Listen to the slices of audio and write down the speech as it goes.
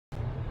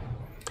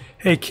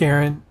Hey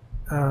Karen,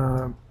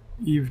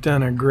 you've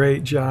done a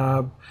great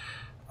job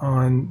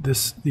on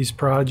these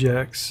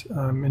projects,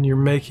 and you're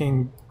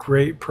making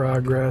great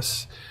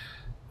progress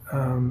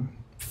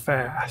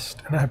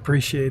fast, and I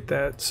appreciate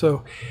that.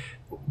 So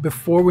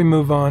before we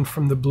move on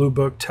from the Blue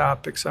Book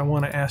topics, I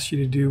want to ask you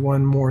to do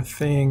one more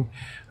thing.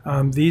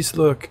 These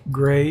look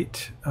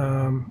great,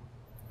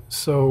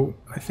 so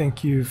I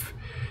think you've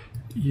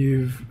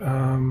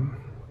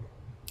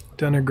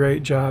done a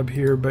great job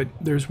here, but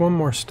there's one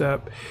more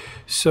step.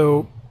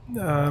 So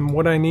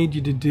what I need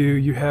you to do,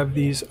 you have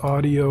these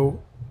audio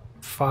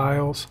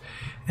files,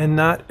 and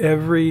not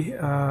every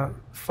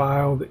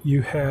file that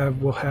you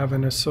have will have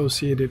an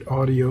associated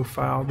audio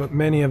file, but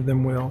many of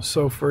them will.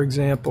 So for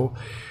example,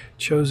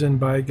 chosen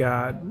by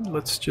God.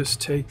 Let's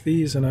just take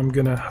these, and I'm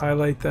going to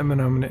highlight them, and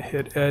I'm going to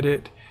hit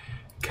edit,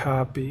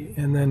 copy,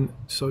 and then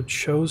so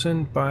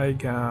chosen by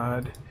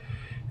God.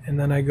 And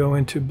then I go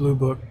into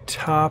Bluebook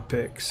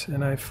topics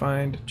and I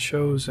find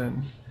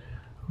chosen.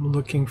 I'm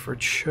looking for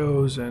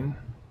chosen.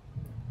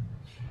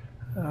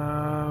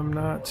 I'm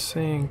not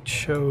seeing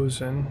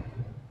chosen.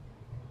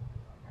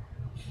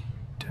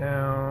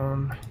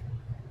 Down,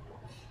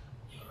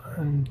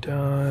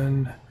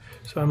 undone.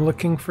 So I'm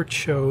looking for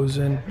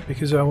chosen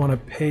because I want to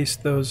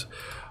paste those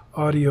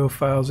audio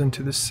files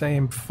into the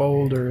same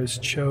folder as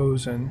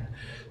chosen.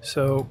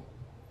 So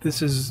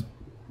this is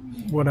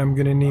what I'm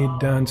going to need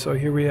done. So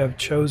here we have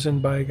chosen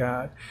by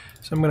God.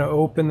 So I'm going to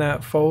open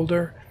that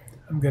folder.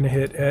 I'm going to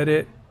hit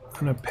edit.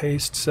 I'm going to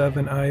paste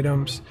 7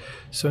 items.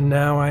 So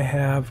now I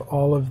have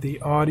all of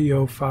the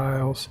audio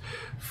files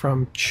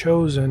from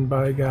chosen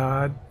by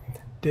God,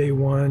 day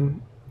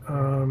 1,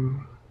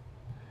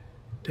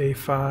 day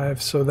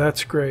 5. So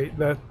that's great.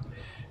 That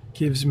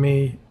gives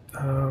me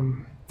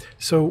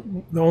so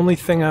the only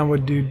thing I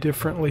would do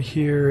differently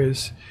here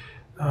is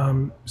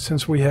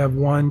since we have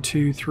 1,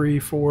 2, 3,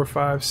 4,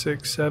 5,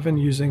 6, 7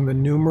 using the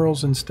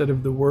numerals instead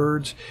of the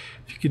words,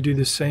 if you could do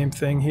the same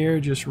thing here,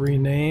 just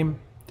rename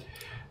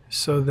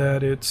so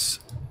that it's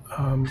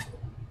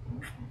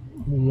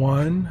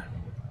 1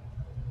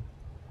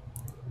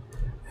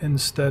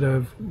 instead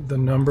of the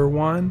number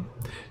 1,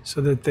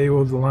 so that they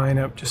will line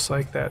up just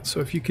like that.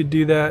 So if you could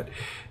do that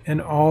in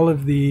all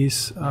of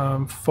these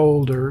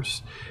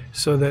folders,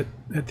 so that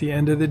at the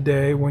end of the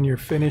day, when you're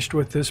finished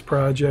with this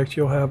project,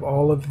 you'll have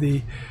all of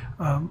the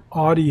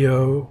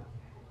audio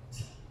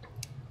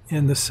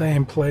in the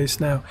same place.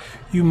 Now,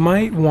 you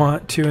might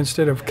want to,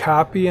 instead of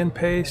copy and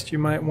paste, you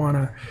might want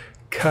to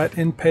cut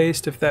and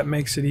paste. If that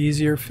makes it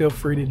easier, feel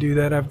free to do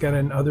that. I've got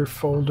another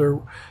folder,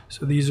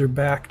 so these are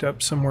backed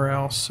up somewhere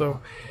else. So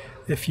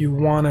if you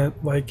want to,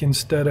 like,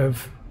 instead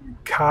of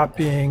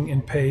copying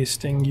and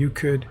pasting, you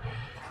could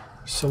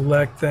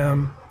select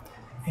them,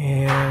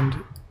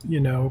 and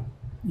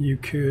you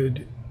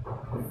could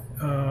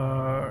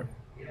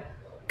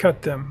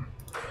cut them.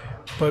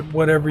 But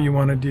whatever you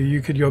want to do,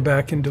 you could go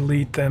back and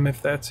delete them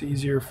if that's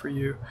easier for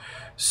you,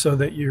 so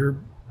that you're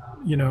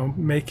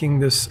making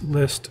this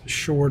list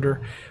shorter.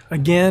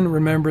 Again,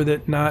 remember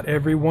that not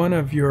every one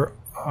of your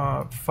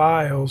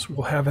files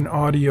will have an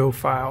audio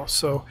file,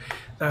 so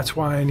that's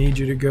why I need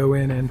you to go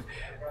in and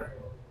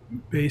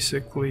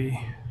basically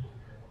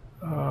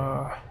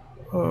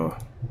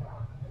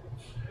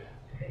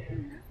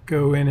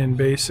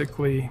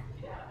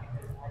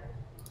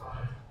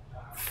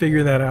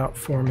figure that out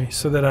for me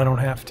so that I don't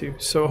have to.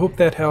 So I hope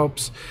that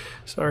helps.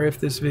 Sorry if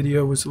this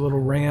video was a little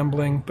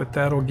rambling, but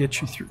that'll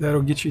get you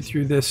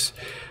through this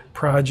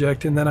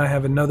project. And then I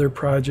have another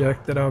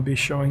project that I'll be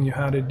showing you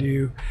how to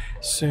do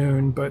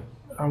soon, but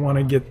I want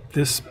to get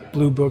this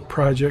Blue Book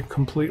project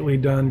completely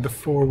done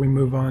before we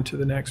move on to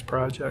the next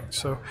project.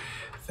 So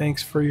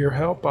thanks for your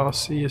help. I'll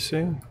see you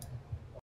soon.